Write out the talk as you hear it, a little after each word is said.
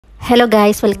Hello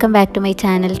guys, welcome back to my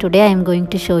channel. Today I am going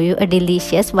to show you a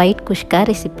delicious white kushka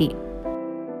recipe.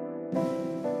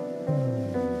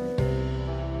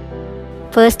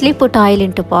 Firstly, put oil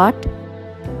into pot.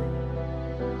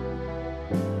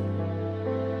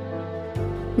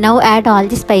 Now add all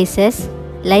the spices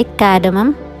like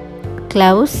cardamom,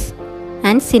 cloves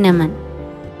and cinnamon.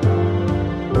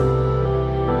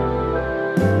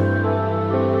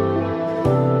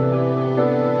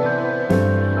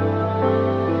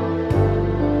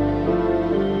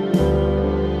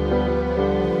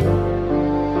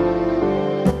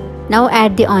 Now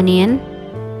add the onion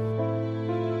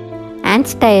and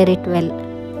stir it well.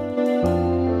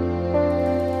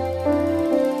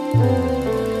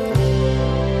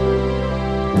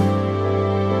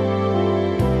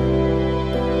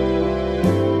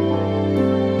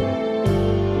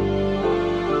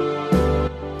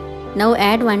 Now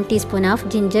add 1 teaspoon of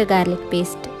ginger garlic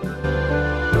paste.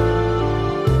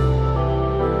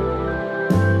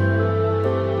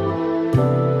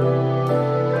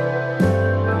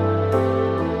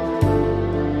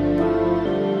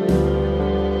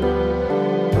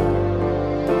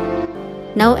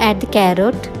 Now add the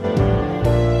carrot.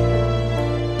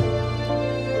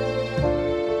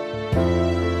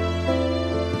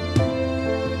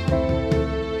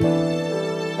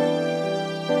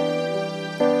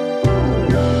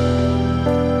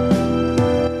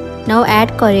 Now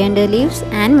add coriander leaves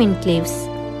and mint leaves.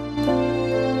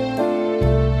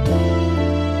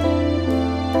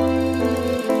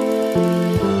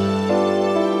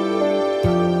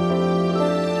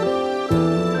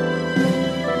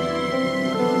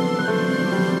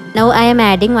 Now I am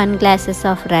adding 1 glass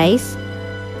of rice,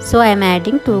 so I am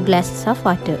adding 2 glasses of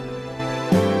water.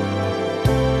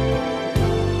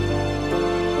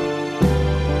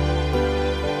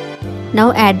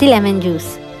 Now add the lemon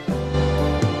juice.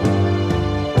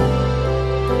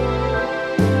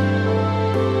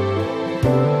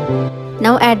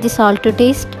 Now add the salt to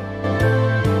taste.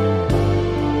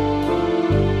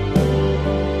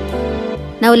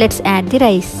 Now let's add the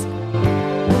rice.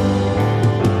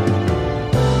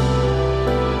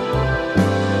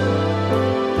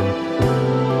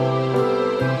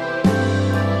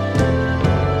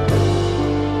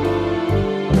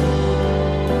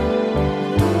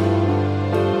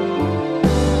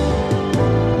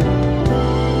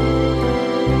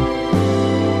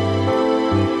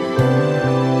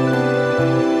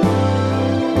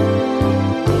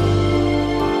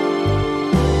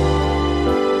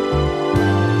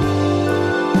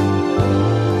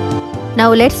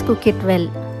 Now let's cook it well.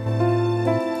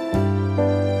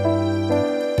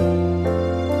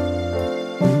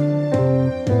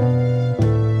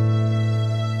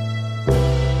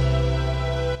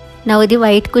 Now the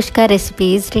white kushka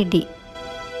recipe is ready.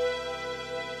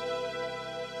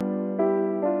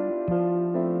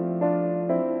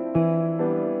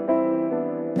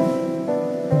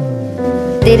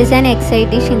 There is an egg side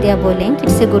dish in the above link.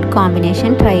 It's a good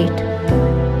combination. Try it.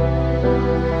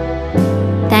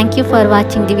 Thank you for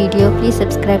watching the video. Please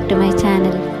subscribe to my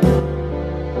channel.